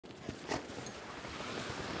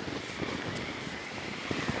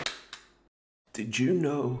Did you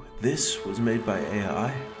know this was made by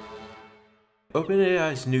AI?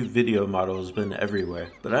 OpenAI's new video model has been everywhere,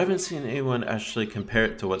 but I haven't seen anyone actually compare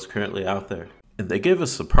it to what's currently out there. And they gave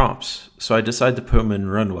us the prompts, so I decided to put them in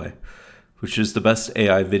Runway, which is the best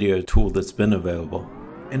AI video tool that's been available.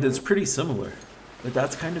 And it's pretty similar, but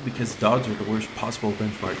that's kind of because dogs are the worst possible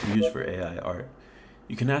benchmark to use for AI art.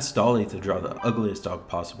 You can ask DALL-E to draw the ugliest dog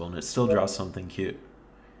possible and it still draws something cute.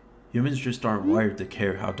 Humans just aren't wired to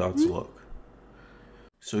care how dogs look.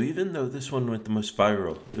 So even though this one went the most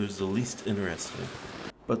viral, it was the least interesting.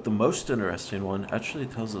 But the most interesting one actually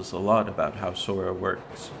tells us a lot about how SORA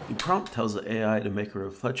works. The prompt tells the AI to make a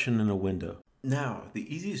reflection in a window. Now,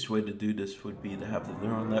 the easiest way to do this would be to have the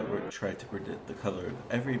neural network try to predict the color of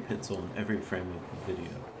every pixel in every frame of the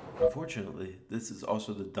video. Unfortunately, this is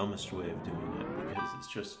also the dumbest way of doing it because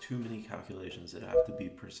it's just too many calculations that have to be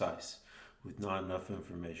precise, with not enough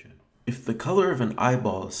information. If the color of an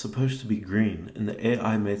eyeball is supposed to be green and the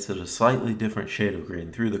AI makes it a slightly different shade of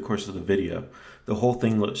green through the course of the video, the whole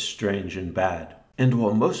thing looks strange and bad. And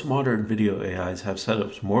while most modern video AIs have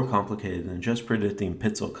setups more complicated than just predicting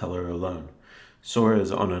pixel color alone, SORA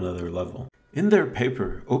is on another level. In their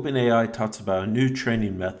paper, OpenAI talks about a new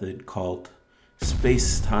training method called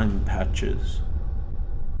space-time patches.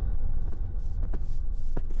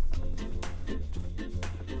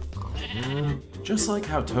 Just like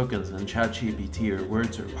how tokens in ChatGPT are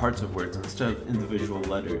words or parts of words instead of individual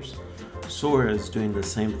letters, SORA is doing the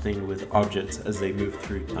same thing with objects as they move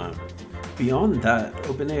through time. Beyond that,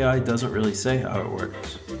 OpenAI doesn't really say how it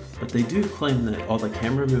works, but they do claim that all the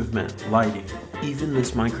camera movement, lighting, even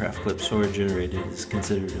this Minecraft clip SORA generated is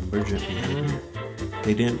considered emergent behavior.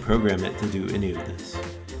 They didn't program it to do any of this.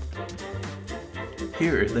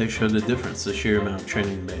 Here, they show the difference the sheer amount of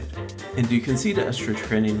training made. And you can see the extra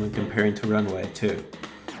training when comparing to Runway too.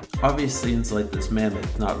 Obvious things like this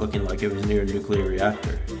mammoth not looking like it was near a nuclear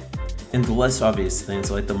reactor. And the less obvious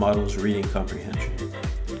things like the model's reading comprehension.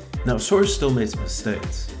 Now SORA still makes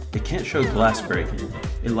mistakes. It can't show glass breaking,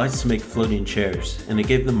 it likes to make floating chairs, and it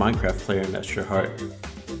gave the Minecraft player an extra heart.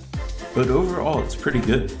 But overall it's pretty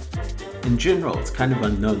good. In general, it's kind of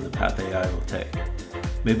unknown the path AI will take.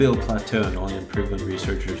 Maybe it'll plateau and only improve when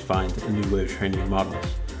researchers find a new way of training models.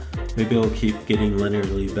 Maybe it'll keep getting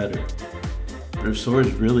linearly better. But if SORA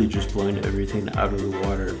is really just blowing everything out of the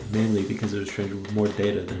water, mainly because it was trained with more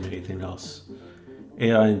data than anything else,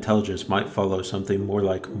 AI intelligence might follow something more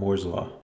like Moore's Law.